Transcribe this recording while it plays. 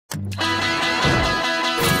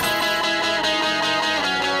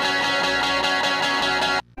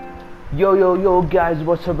Yo guys,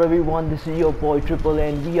 what's up everyone, this is your boy Triple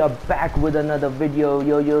and we are back with another video.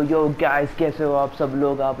 Yo guys, कैसे हो आप सब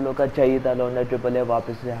लोग? आप लोग का चाहिए था लौंडा ट्रिपल है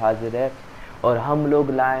वापस से हाजिर है और हम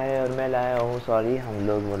लोग लाए हैं और मैं लाया हूँ, सॉरी हम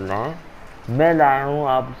लोग बोल रहे हैं, मैं लाया हूँ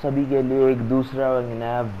आप सभी के लिए एक दूसरा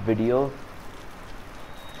नया video.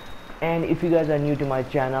 And if you guys are new to my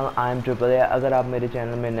channel, I am triple A. अगर आप मेरे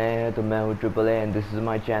चैनल में नए हैं तो मैं हूँ triple A and this is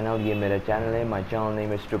my channel. ये मेरा चैनल है. My channel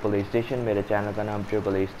name is triple A station. मेरे चैनल का नाम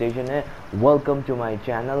ट्रिपल ए स्टेशन है. Welcome to my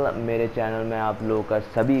channel. मेरे चैनल में आप लोगों का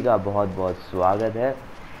सभी का बहुत बहुत स्वागत है.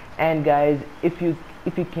 And guys if you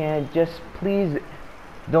can just please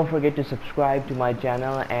don't forget to subscribe to my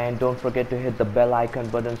channel and don't forget to hit the bell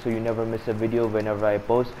icon button so you never miss a video whenever I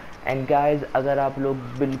post. And guys, अगर आप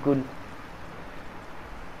लोग बिल्कुल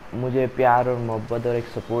मुझे प्यार और मोहब्बत और एक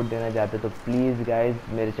सपोर्ट देना चाहते तो प्लीज़ गाइज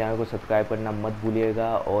मेरे चैनल को सब्सक्राइब करना मत भूलिएगा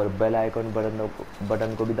और बेल आइकन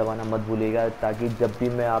बटन को भी दबाना मत भूलिएगा ताकि जब भी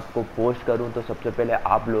मैं आपको पोस्ट करूं तो सबसे पहले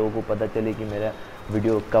आप लोगों को पता चले कि मेरा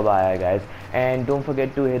वीडियो कब आया है guys. And don't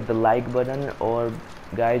forget to hit the like button और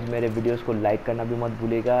गाइज मेरे वीडियोस को लाइक करना भी मत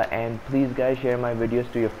भूलिएगा. And please guys share my videos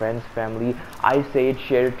to your friends family. आई से it,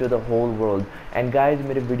 share to the whole world. And guys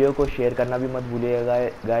मेरे वीडियो को शेयर करना भी मत भूलिएगा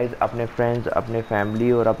गाइज, अपने फ्रेंड्स, अपने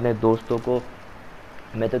फैमिली और अपने दोस्तों को.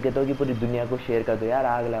 मैं तो कहता हूँ कि पूरी दुनिया को शेयर कर दो यार,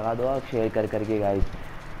 आग लगा दो आप शेयर कर करके guys.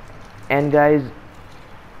 And guys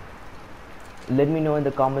let me know in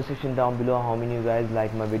the comment section down below how many you guys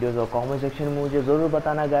like my videos. और कमेंट सेक्शन में मुझे ज़रूर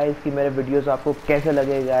बताना गाइज कि मेरे वीडियोस आपको कैसे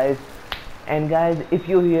लगे guys. And guys, if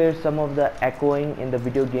you hear some of the echoing in the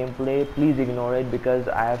video gameplay, please ignore it because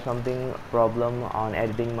I have something problem on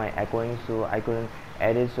editing my echoing, so I couldn't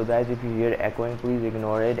edit. So guys, if you hear echoing, please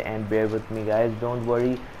ignore it and bear with me guys. Don't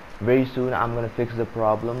worry, very soon I'm gonna fix the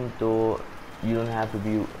problem, so you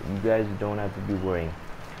guys don't have to be worrying.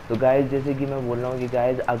 तो guys जैसे कि मैं बोल रहा हूँ कि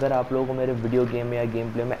guys अगर आप लोगों को मेरे वीडियो गेम या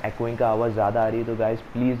गेम प्ले में एकोइंग का आवाज़ ज़्यादा आ रही है तो गाइज़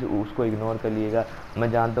प्लीज़ उसको इग्नोर कर लीजिएगा. मैं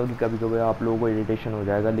जानता हूँ कि कभी कभी आप लोगों को इरिटेशन हो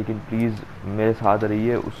जाएगा, लेकिन प्लीज़ मेरे साथ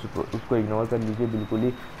रहिए, उसको इग्नोर कर लीजिए बिल्कुल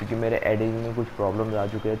ही, क्योंकि मेरे एडिटिंग में कुछ प्रॉब्लम्स आ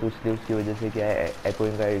चुके हैं तो इसलिए उसकी वजह से क्या है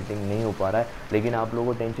एकोइंग का एडिटिंग नहीं हो पा रहा है. लेकिन आप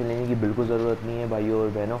लोगों को टेंशन लेने की बिल्कुल ज़रूरत नहीं है भाइयों और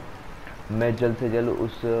बहनों, मैं जल्द से जल्द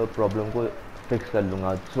उस प्रॉब्लम को फिक्स कर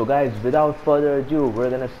लूँगा. So guys without further due we are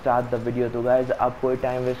gonna start the video. तो गाइज आप कोई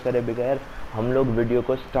टाइम वेस्ट करे बगैर हम लोग वीडियो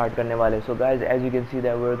को स्टार्ट करने वाले. So guys as you can see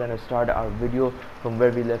that we are gonna start our video from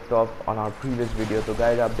where we left of on our previous video. तो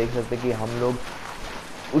गाइज आप देख सकते हैं कि हम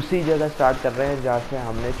लोग उसी जगह स्टार्ट कर रहे हैं जहाँ से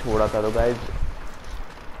हमने छोड़ा था. तो guys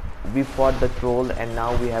we fought the troll and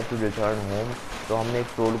now we have to return home. तो हमने एक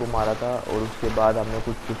ट्रोल को मारा था और उसके बाद हमने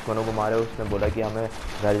कुछ दुश्मनों को मारे. उसने बोला कि हमें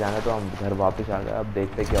घर जाना है तो हम घर वापस आ गए. अब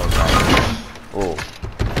देखते क्या होता है. Oh,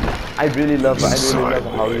 I really love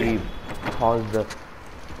how he calls the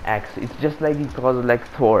axe. It's just like he calls it like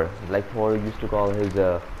Thor used to call his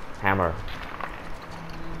hammer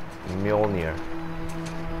Mjolnir.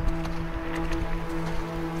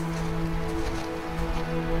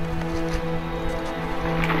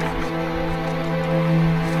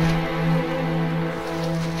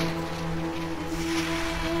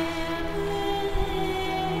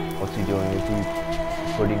 What's he doing? Is he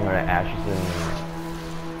putting her ashes in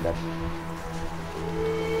that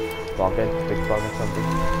pocket, pickpocket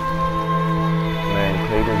something? Man,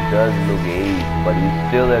 Kratos does look aged, but he's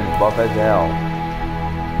still as buff as hell.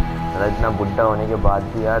 इतना बुढ़ा होने के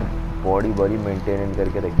बाद भी यार body बड़ी maintain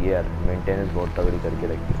करके रखी है यार, मेंटेनेंस बहुत तगड़ी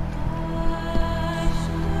करके रखी है.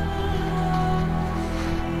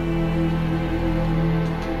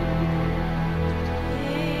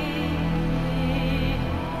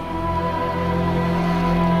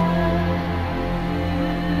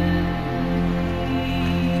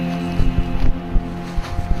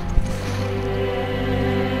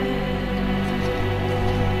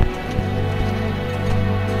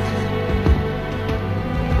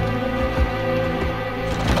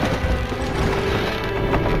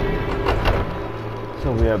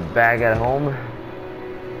 So we are back at home.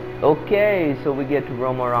 Okay, so we get to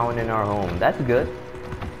roam around in our home. That's good.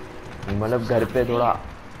 मतलब घर पे थोड़ा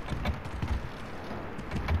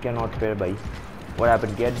cannot fair भाई. What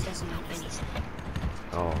happened, kid?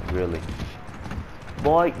 Oh, really?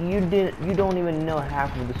 Boy, you don't even know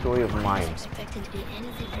half of the story of mine.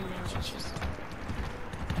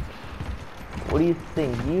 What do you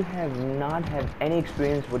think? You have not had any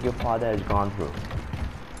experience what your father has gone through.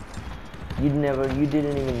 You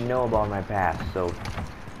didn't even know about my past, so.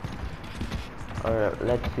 Or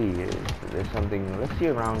let's see, there's something. Let's see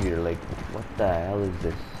around here. Like, what the hell is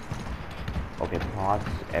this? Okay,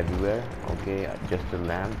 pots everywhere. Okay, just a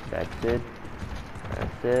lamp. That's it.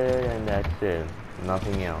 That's it, and that's it.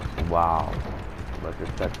 Nothing else. Wow. But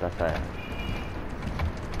it's that.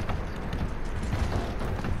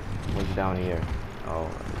 What's down here? Oh,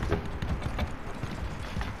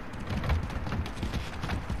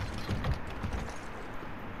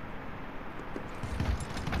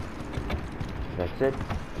 that's it.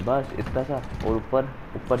 बस इतना सा और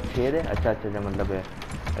ऊपर छेद है। अच्छा अच्छा मतलब है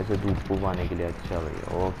ऐसे धूप आने के लिए। अच्छा भैया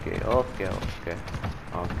okay okay okay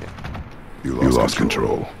okay. You lost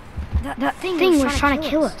control. That thing was trying to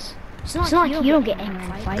kill us. It's not like you don't get anger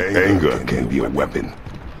in a fight. Anger can be a weapon.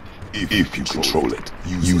 If you control it,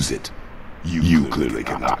 use it. You clearly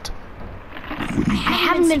cannot. I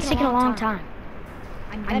haven't been sick in a long time.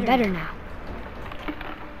 I'm better now.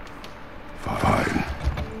 Fine.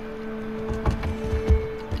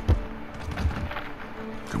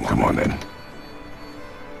 Come on then.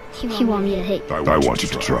 You want me to hit? I want you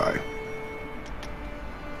to try.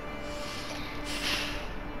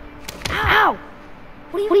 Ow!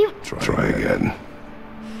 What are you? Try again.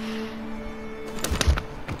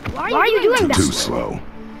 Why are you doing that? Too slow.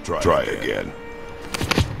 Try again.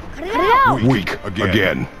 Cut it out! Weak.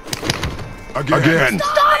 Again. Again.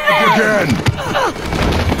 Stop it! Again.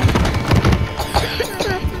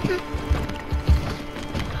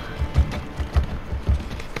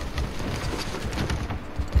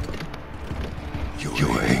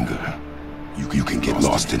 Your anger. You can get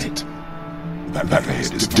lost in it. That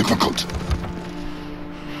ahead is difficult.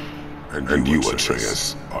 And you,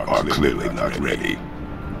 Atreus, are clearly not ready.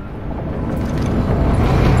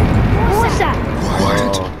 What's that?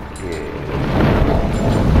 Quiet. Okay.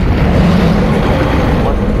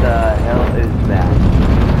 What the hell is that?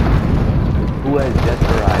 Who has just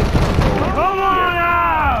arrived? Come on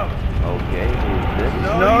out! Okay, who's this?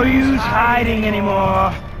 No use hiding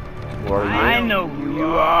anymore. Who are you? I know who you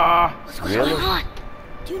are. What's Really? going on?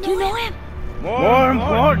 Do you know him? More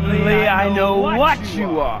importantly, I know what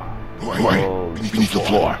you are. Quiet. Beneath the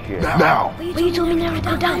floor. Now. But you told me never to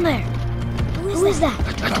go down there. Who is that?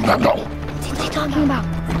 I do not know. What's he talking about? I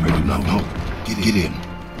do not know. Get in.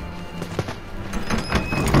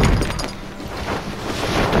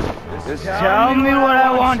 Just tell me what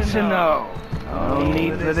I want to know. No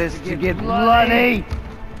need for this to get bloody.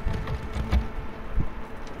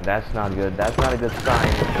 That's not good. That's not a good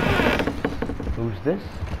sign. Who's this?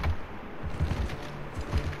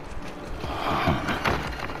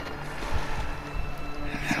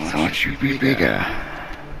 I thought you'd be bigger.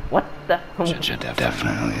 What the?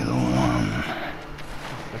 Definitely the one.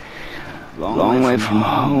 Long way from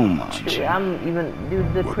home, aren't you?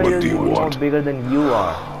 Dude, the What crater do is you more want? bigger than you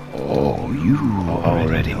are. Oh, you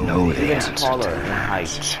already know the Even answer to taller in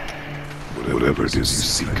height. that. Whatever it is you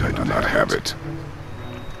seek, I do not have it.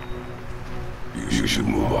 You should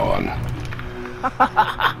move on.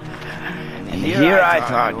 And here I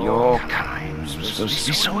thought your kind was supposed to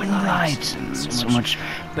be so enlightened, so much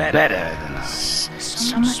better than us,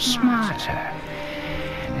 so much smarter.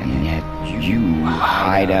 And yet you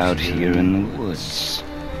hide out here in the woods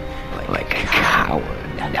like a coward.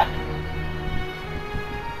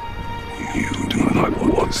 You do not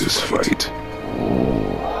want this fight.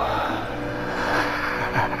 Oh,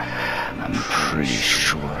 I'm pretty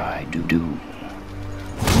sure I do.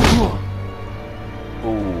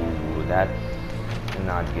 Ooh, that's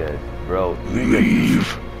not good, bro.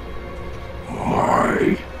 Leave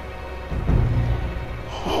my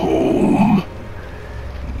home.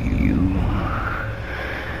 You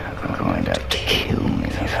are going to have to kill me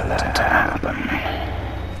for that to happen.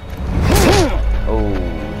 Oh,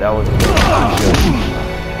 that was good.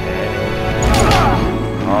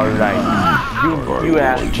 Alright. You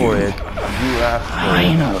asked for it. You asked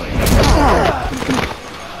for it.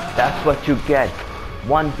 That's what you get.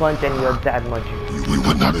 One punch and you're that much. You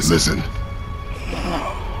would not listen.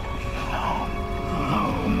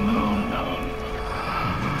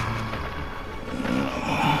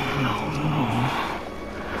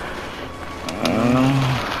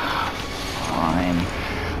 Fine.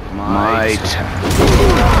 My turn.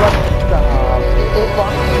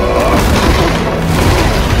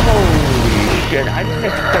 Holy shit, I didn't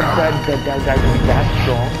expect that guy was that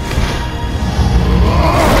strong.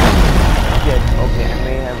 Shit, okay, I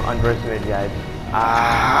may have underestimated guys.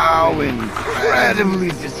 How incredibly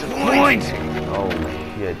disappointing. Oh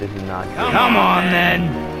shit, this is not good. Come on then.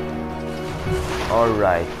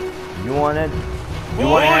 Alright. You want it? You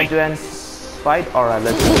want an end-to-end fight? Alright,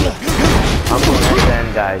 let's do it. I'm going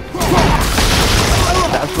end-to-end, guys.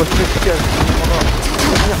 That's what this is.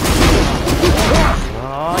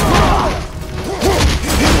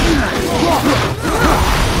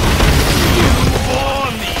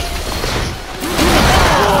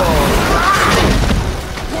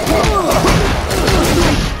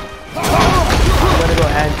 I'm gonna go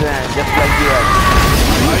hand-to-hand, just like you are.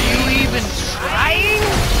 Are you even trying?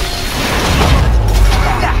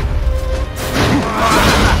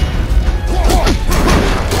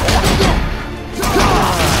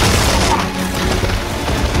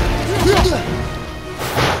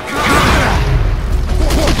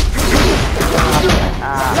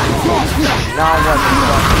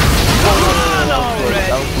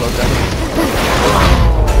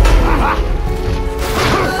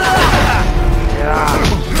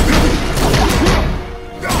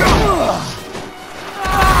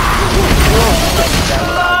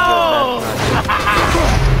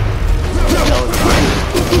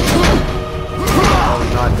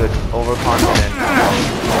 good. Overconfident.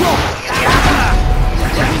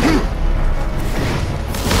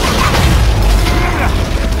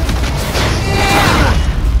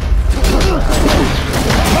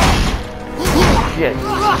 Shit,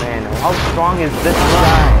 man, how strong is this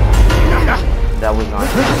guy? That was not good.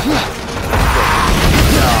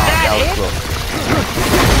 That was close.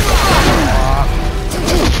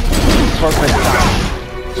 Perfect time.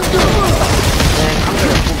 Man, I'm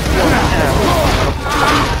gonna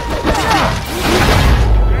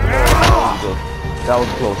that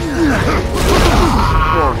was close.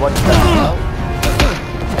 Oh, what the hell?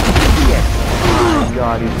 Shit. Oh my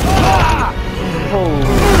god, he's holy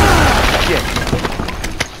shit.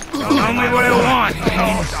 Tell me what I want.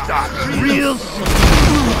 Pain stops real soon.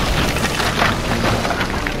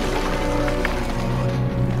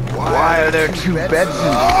 Why are there two beds in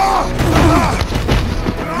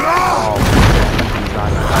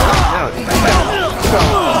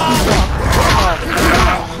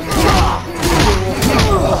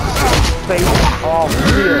Face off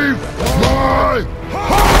here.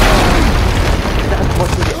 That's what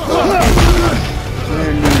you get.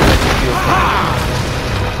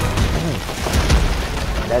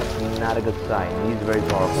 That's not a good sign. He's very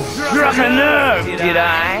powerful. Struck a nerve, did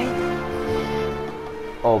I?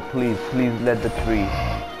 Oh, please, please let the tree.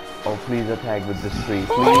 Oh, please attack with this tree.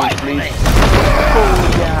 Please, please.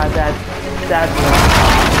 Oh, yeah, that's. That's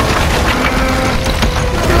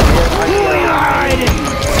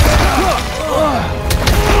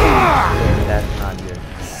not good.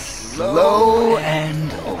 Slow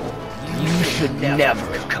and old. You should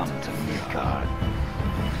never come to me, God.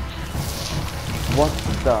 What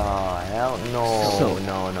the hell? No,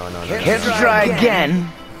 no. Care to try again?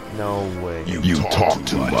 No way. You talk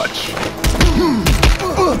too much.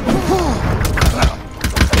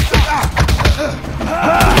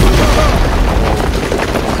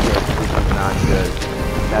 Not good.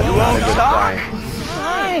 That's not a good sign.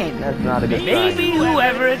 Fine. That's not a good sign. Maybe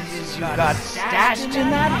whoever it is you got stashed in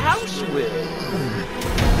that house with.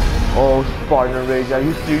 Oh, Spartan Rage, are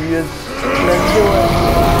you serious? Let's do it.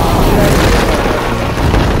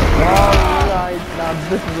 Alright, now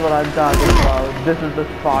this is what I'm talking about. This is the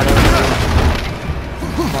Spartan Rage.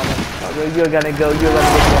 You're gonna get your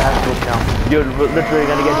ass whooped now. You're literally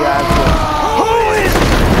gonna get your ass whooped.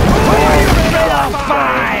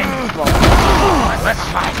 Fine. Let's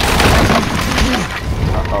fight.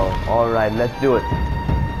 Uh-oh, alright, let's do it.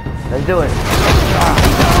 Let's do it.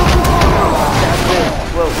 That's it.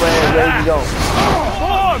 Where did you go?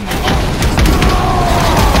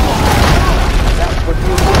 That's what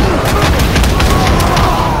you do.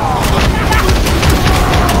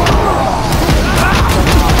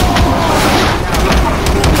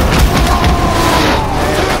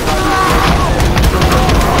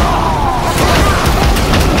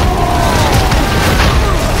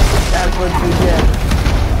 That's what you get.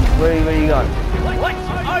 Where you going? What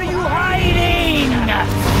are you hiding?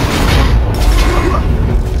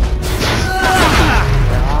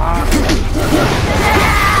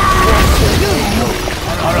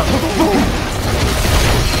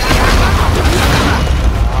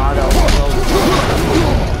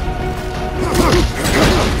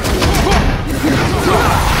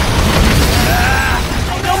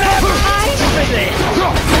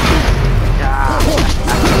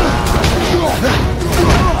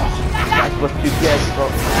 That's what you get, bro.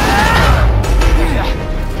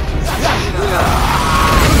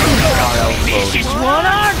 Vicious one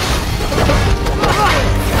arm.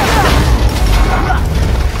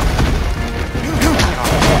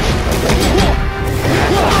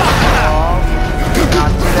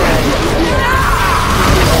 Not today.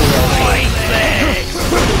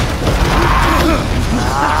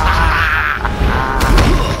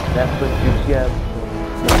 That's what you get.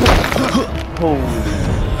 Holy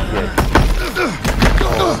shit.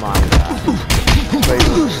 Oh my god. Wait,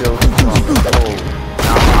 still strong. Oh,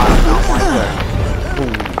 now my turn.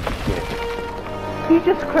 Holy shit. He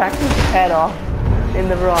just cracked his head off in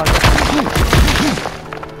the rock.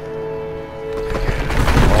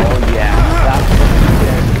 Oh yeah, that's what you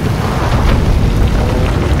get.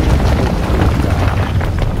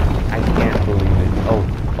 I can't believe it.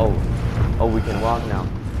 Oh, we can walk now.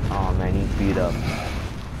 Oh man, he's beat up.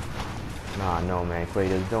 Nah, no man,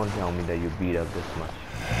 Kratos, don't tell me that you beat up this much.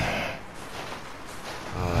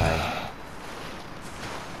 Alright.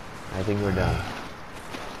 I think we're done.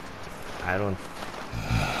 I don't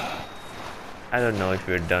know if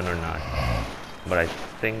we're done or not. But I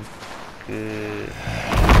think...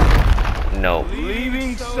 no.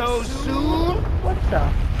 Leaving so soon? What the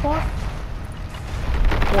fuck?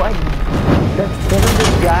 What? That's this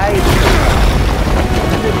guy.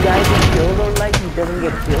 This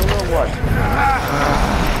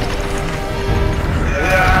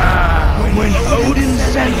When Odin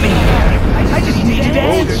sent me here, I just needed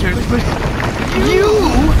answers, but you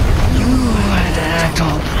had to act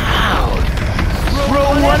all proud. Throw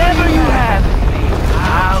whatever you have at me.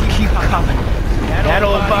 I'll keep coming. That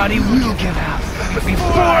old body will give out. But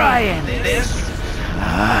before I end this,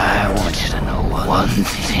 I want you to know one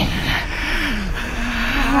thing.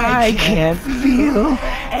 I can't feel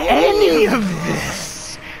any of this.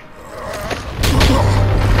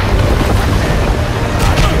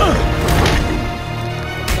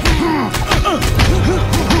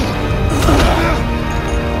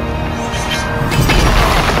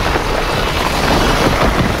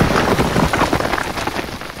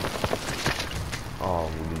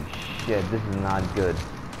 Holy shit, this is not good.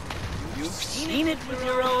 You've seen it with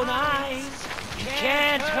your own eyes. You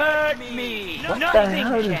can't hurt me. What the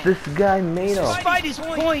hell is this guy made of? Despite his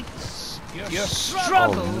points, your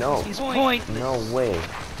struggle is pointless. No way.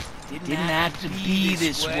 It didn't have to be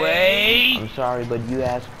this way. I'm sorry, but you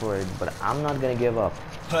asked for it, but I'm not gonna give up.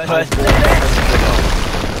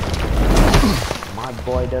 My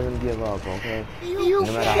boy doesn't give up, okay? You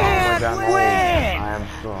No matter can't how much I'm win. I am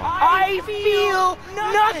strong. I feel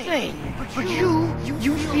nothing. But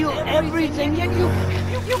you feel everything, yet you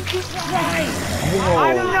keep trying.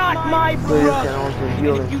 I'm not my So you can brother. also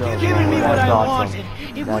heal If you'd himself. given me what That's I awesome. wanted,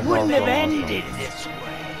 it That's wouldn't have also ended this way.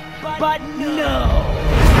 But no.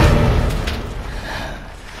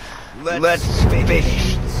 Let's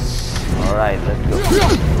finish. Alright, let's go.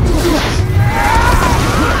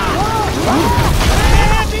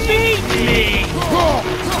 Beat me.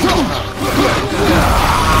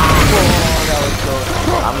 That was so.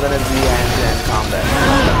 I'm gonna be hand-to-hand combat.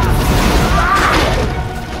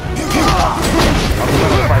 I'm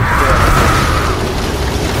gonna fight there.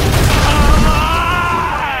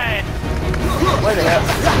 Where the hell?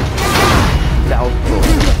 That was cool.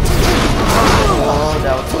 Oh,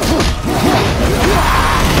 that was cool.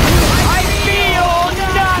 I feel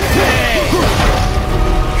nothing.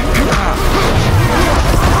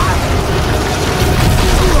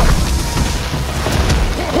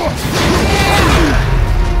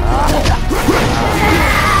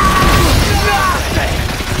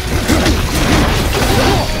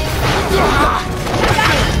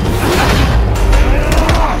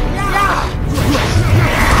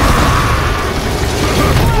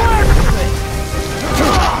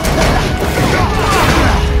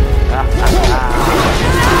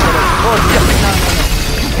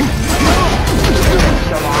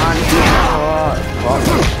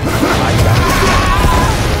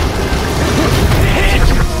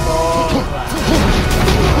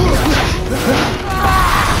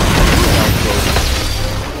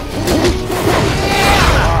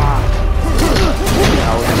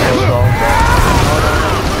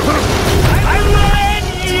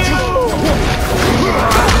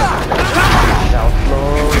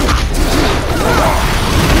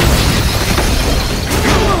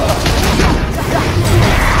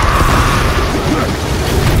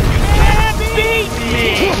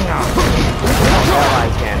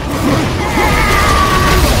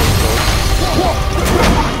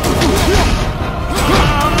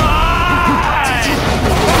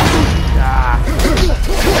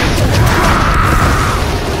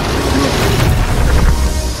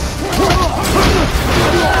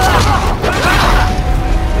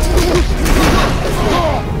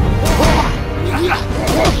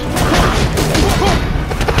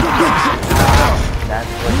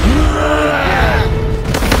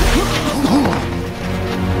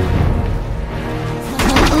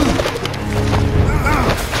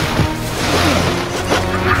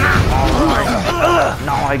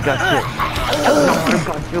 I got you. No, I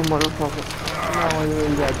got you, motherfucker. No, I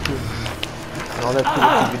really got you. No, that's what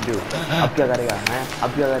you can do. अब क्या करेगा हैं? अब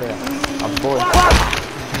क्या करेगा? अब बोल.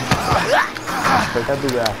 बेटा तू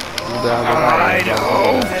गया. I'd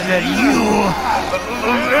hope that you,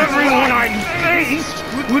 of everyone I faced,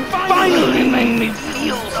 would finally make me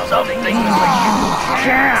feel something, but you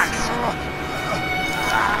can't.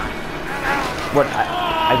 What?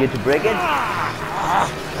 I get to break it?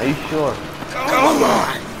 Are you sure? Come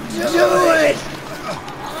on, do it!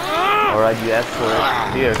 Alright, you asked for it.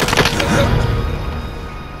 Here.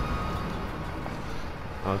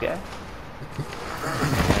 Okay.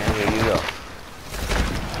 And here you go.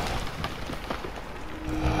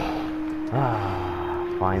 Ah,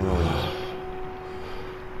 finally.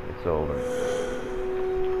 It's over.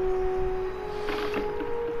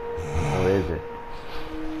 What is it?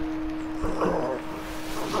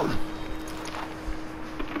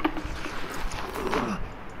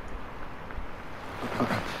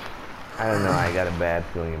 I don't know, I got a bad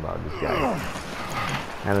feeling about this guy.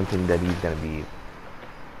 I don't think that he's gonna be...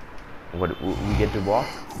 What, we get to walk?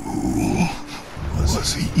 Who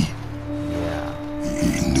was he? Yeah.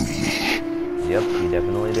 He knew me. Yep, he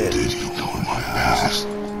definitely did. Did he know my past?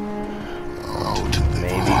 How to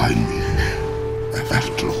Maybe. find me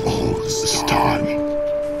after all this time?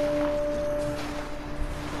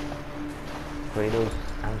 Kratos,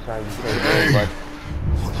 I'm sorry to say so, but...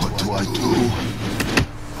 What do I do?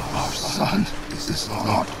 Our son is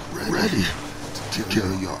not ready to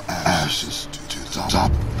carry your ashes to the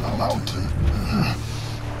top of the mountain.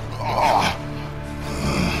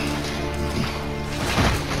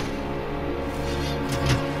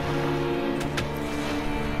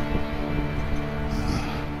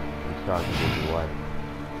 He's talking to his wife.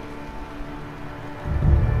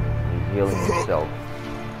 He's healing himself.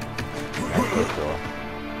 That's it, though.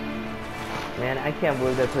 Man, I can't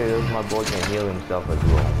believe that Kratos, my boy, can heal himself as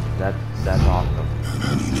well. That's awesome.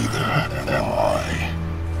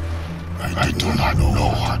 I do not know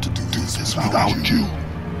how to do this without you.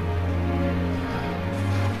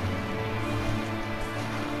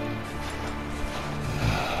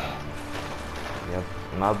 Yep,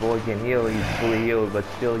 my boy can heal. He's fully healed, but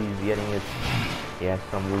still he's getting his... He has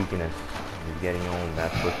some weakness. He's getting old,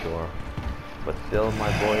 that's for sure. But still,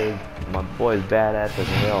 my boy is badass as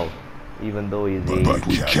hell. Even though he's But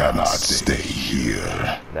we cannot stay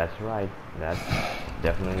here. That's right. That's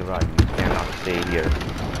definitely right. We cannot stay here.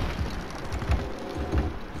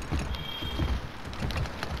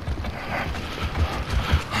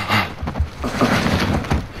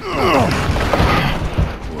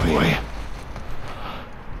 Boy.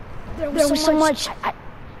 There was so much.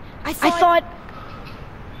 I thought.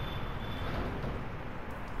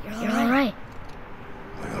 You're all right.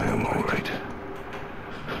 I am all right.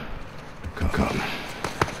 Come.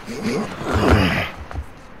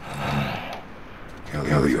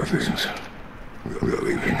 Gather your things. We're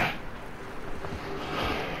leaving.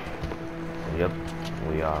 Yep,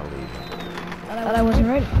 we are leaving. Thought I wasn't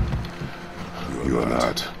ready. You are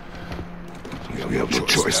not. You have no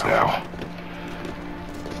choice now.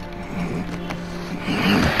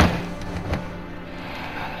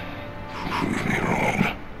 Prove me wrong.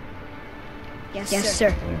 Yes,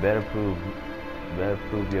 sir. You better prove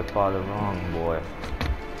your father wrong, boy.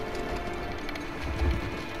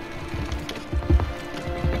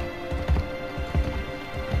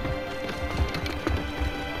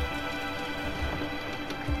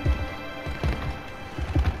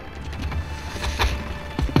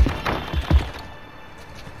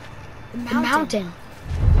 The mountain.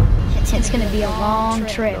 It's gonna be a long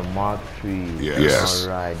trip. The Mark III. Yes.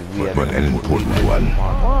 Alright, But an important one.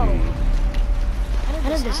 Mark III. How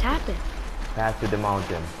did this happen? Pass to the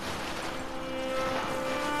mountain.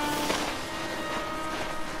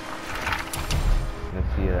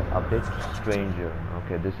 Let's see, a bit stranger.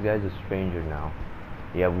 Okay, this guy's a stranger now.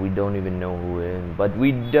 Yeah, we don't even know who he is, but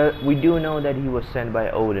we do know that he was sent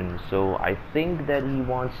by Odin. So I think that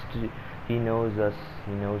he knows us.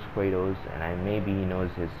 He knows Kratos, and maybe he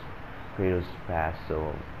knows his Kratos' past.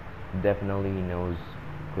 So definitely he knows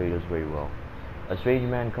Kratos very well. A strange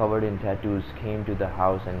man covered in tattoos came to the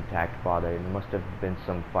house and attacked father. It must have been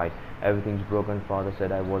some fight. Everything's broken. Father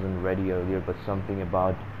said I wasn't ready earlier, but something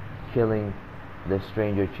about killing the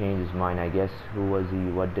stranger changed his mind. I guess. Who was he?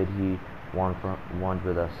 What did he want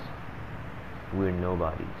with us? We're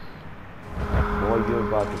nobodies. Boy, you're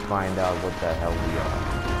about to find out what the hell we are.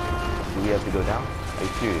 Do we have to go down? Are you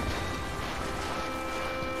serious?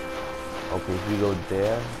 Okay, if we go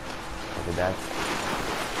there, okay, that's...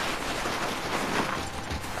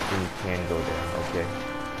 I think we can go there, okay.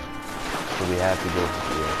 So we have to go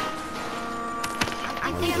here. I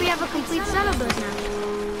think we have a complete set of those now.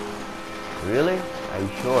 Really? Are you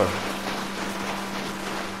sure?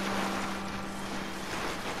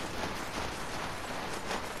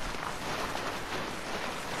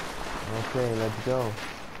 Okay, let's go.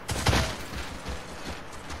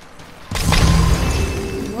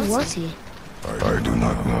 Who was he? I do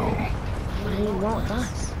not know. What did he want with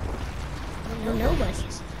us? We're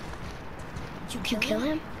nobodies. Did you kill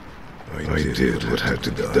him? I did what had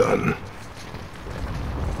to be done.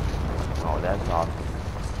 Oh, that's awesome.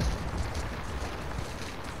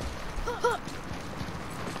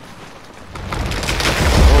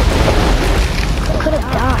 Could have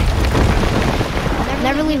died.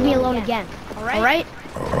 Never leave me alone again. All right?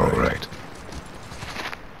 All right.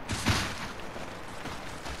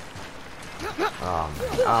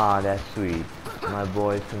 That's sweet. My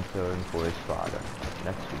boy is concerned for his father.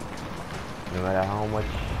 That's sweet. No matter how much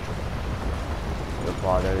your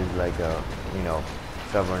father is like a,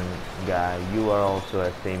 stubborn guy. You are also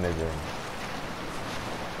the same as him.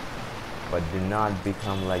 But do not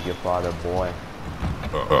become like your father, boy.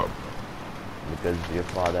 Because your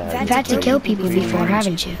father has You've had to kill people before,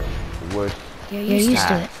 haven't you? worse. You're used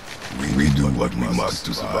to it. We do what we must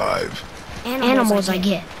to survive. Animals I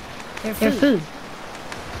get. They're food.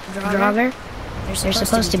 Draugr, they're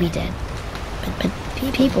supposed to be dead. But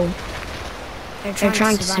people, they're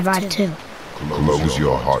trying to survive too. Close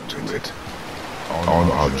your heart to it.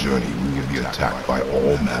 On our journey, we will be attacked by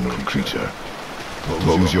all manner of creature.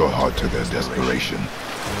 Close your heart to their desperation.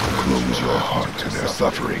 Close your heart to their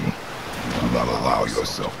suffering. Do not allow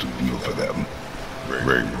yourself to feel for them. They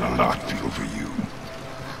will not feel for you.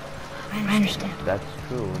 I understand. That's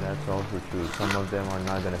true. That's also true. Some of them are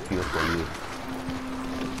not gonna feel for you.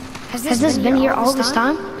 Has this been here all this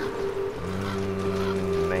time?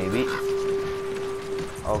 Maybe.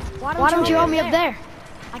 Oh, Why don't you help me up there?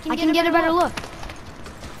 I can get a better look.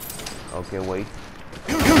 okay, wait.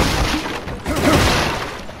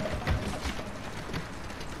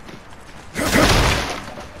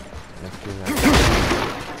 Let's do that.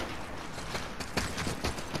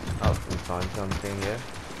 Oh, we found something here.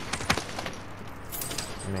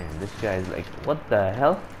 Man, this guy is like, what the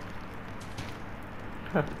hell?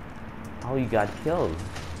 How he got killed?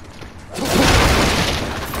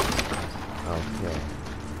 Okay.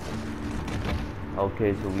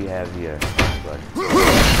 Okay, so we have here. But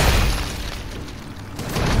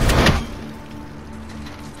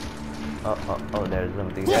oh, there's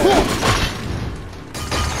something there.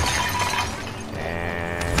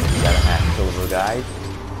 And we got a half silver, guys.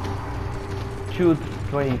 Shoot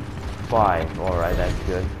 25. Alright, that's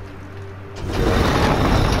good.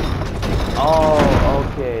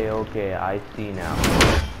 Oh, okay, I see now.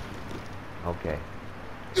 Okay.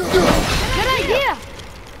 Good idea!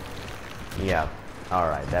 Yeah,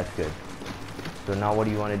 alright, that's good. So now what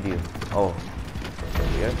do you want to do? Oh, over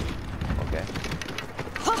here. Okay.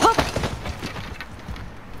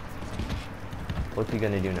 What's he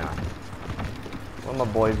gonna do now? Where my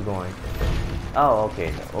boys going? Oh,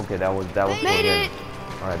 okay, that was Made good. it!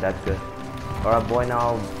 Alright, that's good. Alright, boy,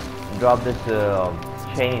 now drop this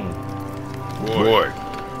chain. Boy.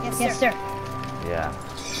 Yes, sir. Yeah.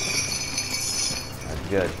 That's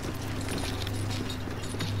good.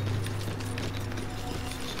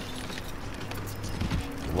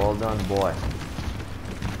 Well done, boy.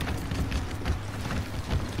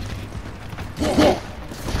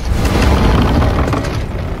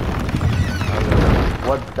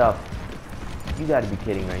 What the? You gotta be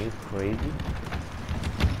kidding, are you crazy?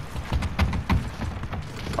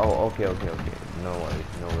 Oh, okay. No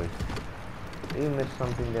worries. Did you miss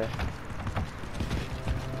something there?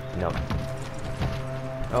 No.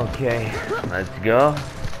 Okay, let's go.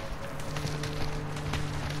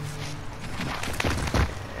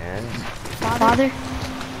 And Father,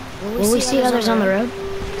 will we see others on the road?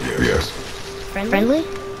 Yes. Friendly?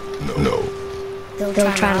 No. They'll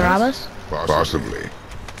try and rob us? Possibly.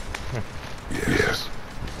 Yes.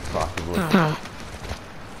 possibly. Oh.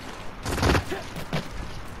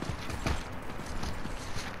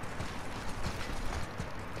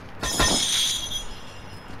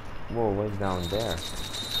 Whoa, what's down there?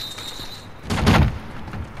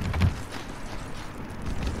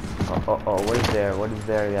 Oh, what is there? What is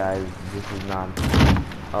there, guys? This is not...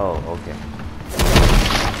 Oh, okay.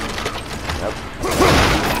 Yep.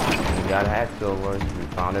 We got hack silvers. We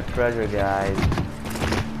found a treasure, guys.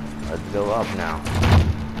 Let's go up now.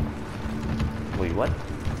 Wait, what?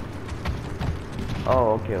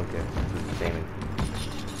 Oh, okay. This is the same.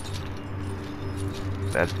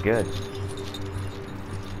 That's good.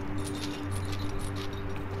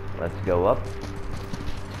 Let's go up.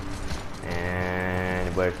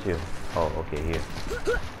 And where to? Oh, okay, here.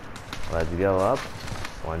 Let's go up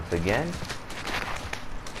once again.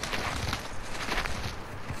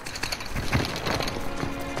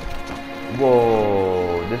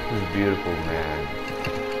 Whoa, this is beautiful, man.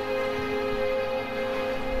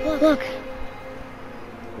 Look,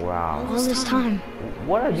 Wow. all this time,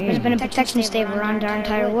 What are these? there's been a protection stave around our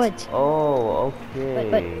entire woods. Oh,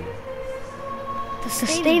 okay. The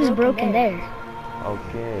stave's broken there.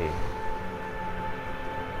 Okay.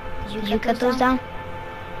 Did you cut those down?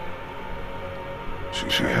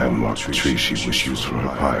 She had marked the tree she wished used for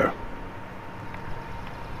her fire.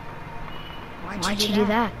 Why'd you do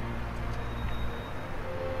that?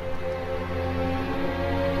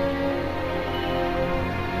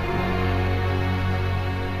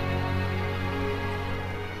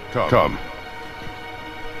 Come.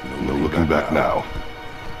 No looking back now.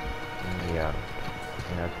 Yeah,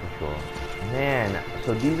 that's for sure. Man,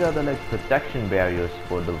 so these are the like protection barriers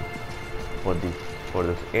for this for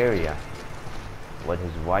this area. What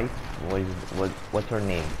his wife? What's her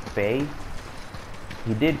name? Faye?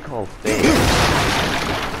 He did call Faye.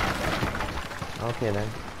 Okay then.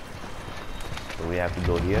 So we have to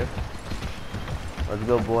go here. Let's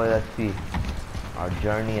go, boy. Let's see. Our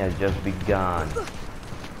journey has just begun.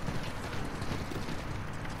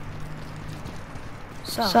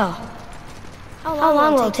 So how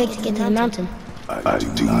long will it take to get to the mountain? I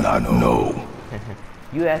do not know.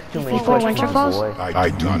 You asked too many Before questions, winter falls? boy. I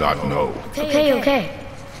do not know. Okay.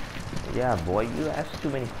 Yeah, boy, you asked too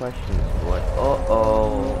many questions, boy.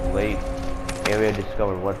 Uh-oh. Wait. Area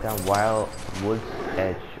discovered. What kind? Wild woods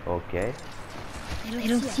edge. Okay. They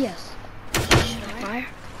don't see us. Should I fire?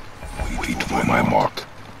 Wait for my mark.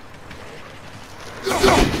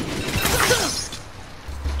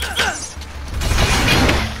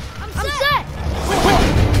 I'm set!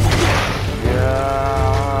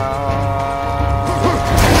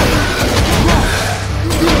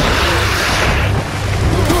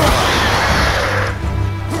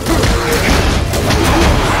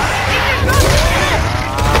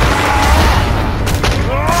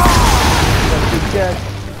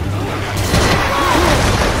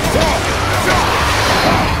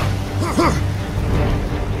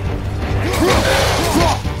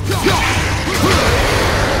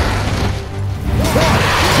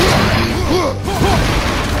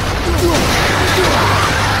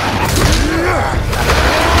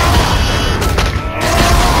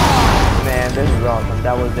 Man, this is awesome.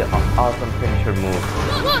 That was the awesome finisher move.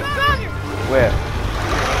 Look, Roger! Where?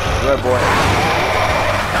 Where, boy?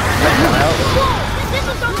 This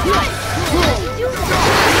is alright!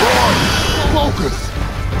 Focus!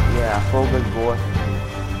 Yeah, focus, boy.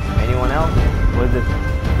 Anyone else? What is this?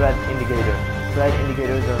 Threat indicator. Threat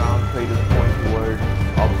indicators around try to point toward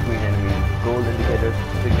off-screen enemies. Gold indicators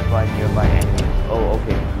signify nearby enemies. Oh,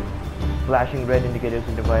 okay. Flashing red indicators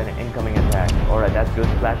signify an incoming attack. Alright, that's good.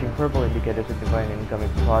 Flashing purple indicators signify an incoming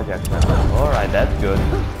project. Alright, that's good.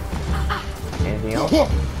 Anything else?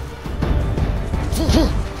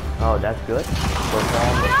 Oh, that's good.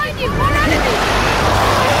 Behind you! One enemy!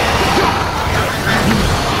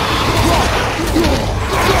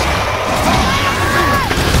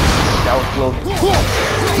 That was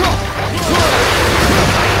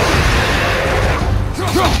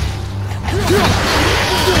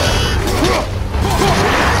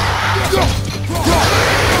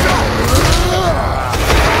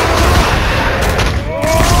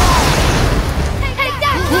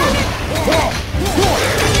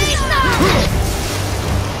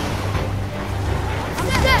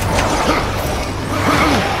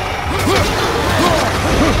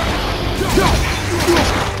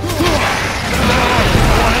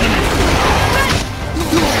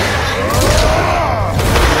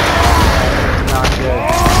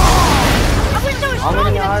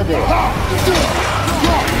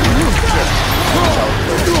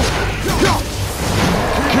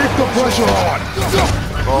Keep the pressure on!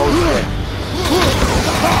 Oh shit.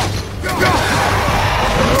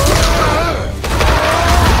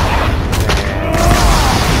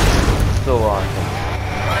 So awesome.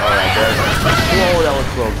 Alright, there's whoa, that was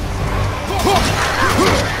close.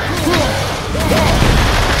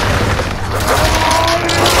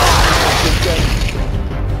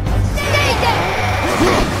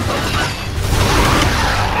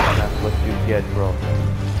 That's what you get, bro.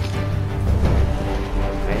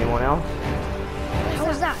 Anyone else? How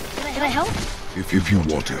was that? Can I help? If you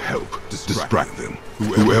want to help, distract them.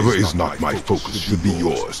 Whoever is not my focus should be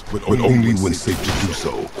yours, but only when safe to do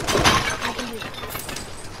so.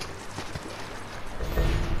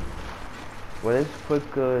 Well, this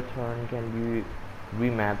quick turn can be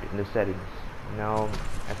remapped in the settings. Now,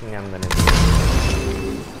 I think I'm gonna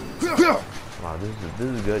do. Wow, this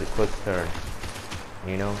is good. Quick turn.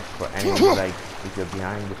 You know, for enemies like if you're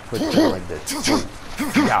behind, just quick turn like this.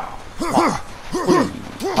 Yeah.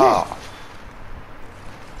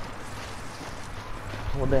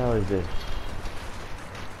 What the hell is this?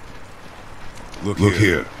 Look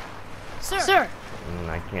here. Sir!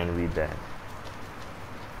 I can't read that.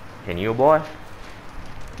 Can you, boy?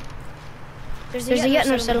 There's a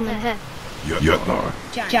Yetnar settlement ahead. Yetnar.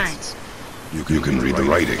 Giants. You can read the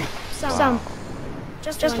writing. Some.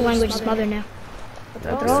 Just the language is mother now. But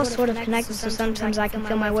they're all sort of connected, so sometimes I can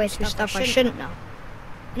feel my way through stuff I shouldn't know.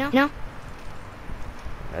 You know?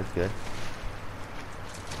 That's good.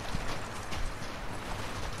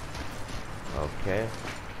 Okay.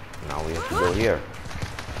 Now we have to go here.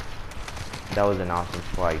 That was an awesome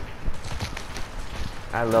fight.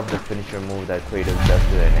 I love the finisher move that Kratos does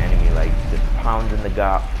to an enemy, like just pounds in the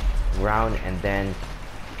ground and then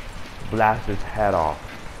blasts his head off.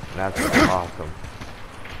 That's awesome.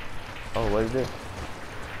 Oh, what is this?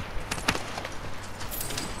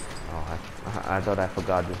 Oh, I thought I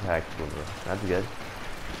forgot this hack. That's good.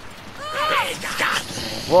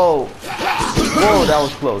 Whoa! Whoa, that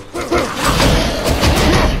was close.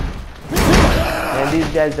 And these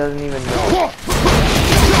guys doesn't even know.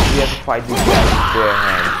 We have to fight these guys with bare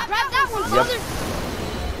hands. Yep.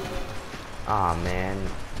 Ah, man.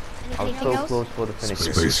 I was so close for the finish.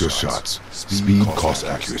 Space your shots. Speed costs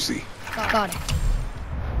accuracy. Got it.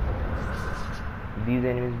 These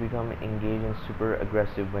enemies become engaged and super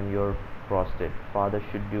aggressive when you're frosted. Father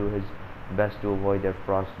should do his best to avoid their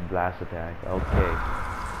frost blast attack. Okay.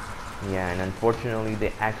 Yeah, and unfortunately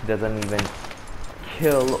the axe doesn't even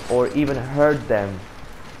kill or even hurt them.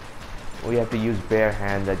 We have to use bare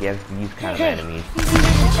hands against these kind of enemies.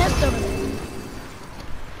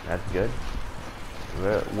 That's good.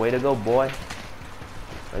 Way to go, boy.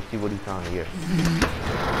 Let's see what he found here.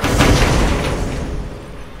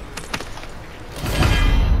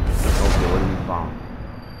 Okay, what did we found?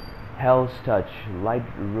 Hell's Touch, light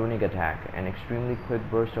runic attack, an extremely quick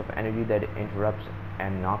burst of energy that interrupts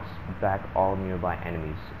and knocks back all nearby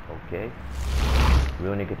enemies. Okay.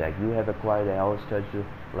 Runic attack. You have acquired the Hell's Touch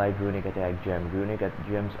light runic attack gem. Runic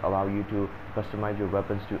gems allow you to customize your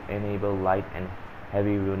weapons to enable light and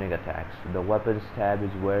heavy runic attacks. The weapons tab is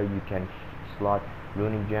where you can slot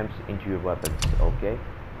runic gems into your weapons. Okay.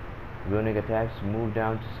 Runic attacks. Move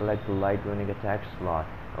down to select the light runic attack slot.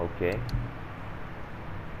 Okay.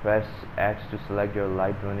 Press X to select your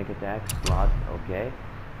light runic attack slot. Okay.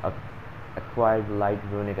 Acquired light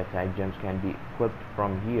runic attack gems can be equipped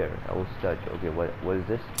from here. Hell's Touch. Okay, what is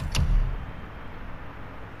this?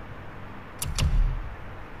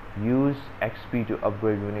 Use XP to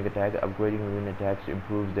upgrade runic attack. Upgrading runic attacks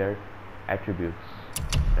improves their attributes.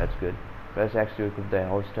 That's good. Press X to equip the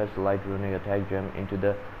Hell's Touch light runic attack gem into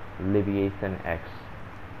the Leviathan X.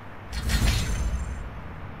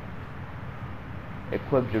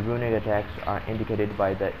 Equipped runic attacks are indicated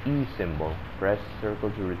by the E symbol. Press circle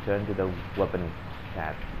to return to the weapon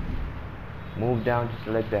tab. Move down to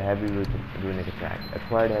select the heavy runic attack.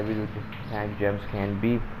 Acquired heavy runic attack gems can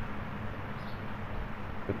be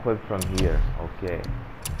equipped from here. Okay.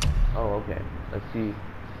 Oh, okay. Let's see.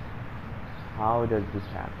 How does this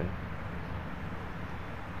happen?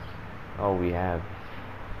 Oh, we have.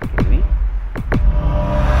 Can we?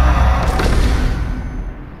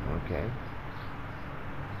 Okay.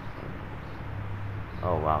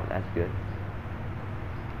 Oh wow, that's good.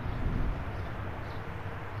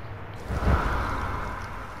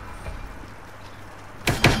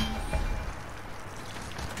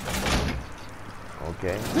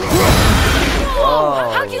 Okay.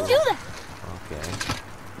 Oh. How'd you do that? Okay.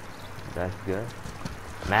 That's good.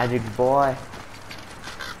 Magic boy.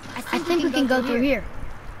 I think we can go through here.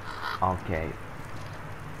 Okay.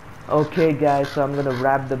 Okay guys, so I'm gonna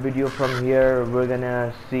wrap the video from here. We're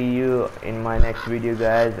gonna see you in my next video,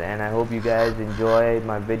 guys, and I hope you guys enjoy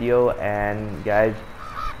my video. And guys,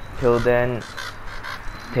 till then,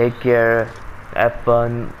 take care, have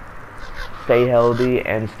fun, stay healthy,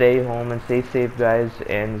 and stay home and stay safe, guys,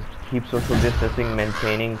 and keep social distancing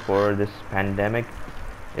maintaining for this pandemic,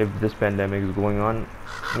 if this pandemic is going on,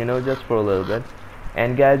 you know, just for a little bit.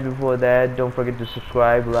 And guys, before that, don't forget to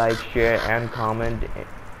subscribe, like, share, and comment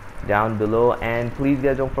down below. And please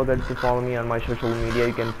guys, don't forget to follow me on my social media.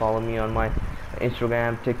 You can follow me on my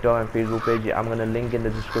Instagram, TikTok, and Facebook page. I'm gonna link in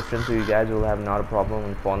the description, so you guys will have not a problem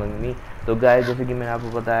in following me. तो guys, जैसे कि मैंने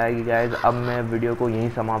आपको बताया कि guys, अब मैं video को यहीं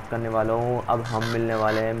समाप्त करने वाला हूँ. अब हम मिलने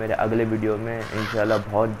वाले हैं मेरे अगले वीडियो में इंशाल्लाह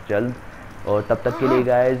बहुत जल्द. और तब तक के लिए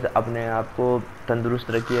guys, अपने आप को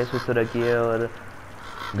तंदुरुस्त रखिए, सुस्त रखिए, और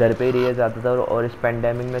घर पे ही रहिए ज़्यादातर. और इस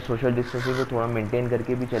पेंडेमिक में सोशल डिस्टेंसिंग को थोड़ा मेंटेन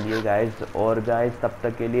करके भी चलिए गाइस. और गाइस, तब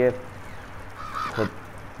तक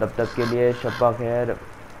के लिए शब्बा खैर,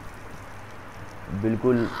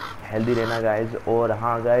 बिल्कुल हेल्दी रहना गाइस. और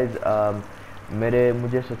हाँ गाइस, मेरे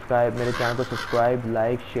चैनल को सब्सक्राइब,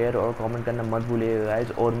 लाइक, शेयर और कमेंट करना मत भूलिएगा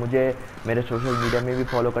गाइस. और मुझे मेरे सोशल मीडिया में भी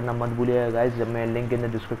फॉलो करना मत भूलिएगा गाइस. जब मैं लिंक इन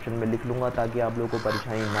द डिस्क्रिप्शन में लिख लूँगा, ताकि आप लोगों को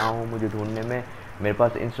परेशानी ना हो मुझे ढूंढने में. मेरे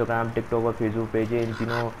पास इंस्टाग्राम, टिकटॉक और फेसबुक पेज है. इन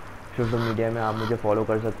तीनों सोशल मीडिया में आप मुझे फॉलो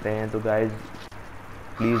कर सकते हैं. तो गाइस,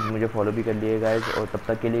 प्लीज़ मुझे फॉलो भी कर लिए गाइस. और तब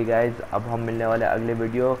तक के लिए गाइस, अब हम मिलने वाले अगले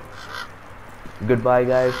वीडियो. गुड बाय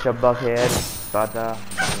गाइस, शब्बा खैर, टाटा.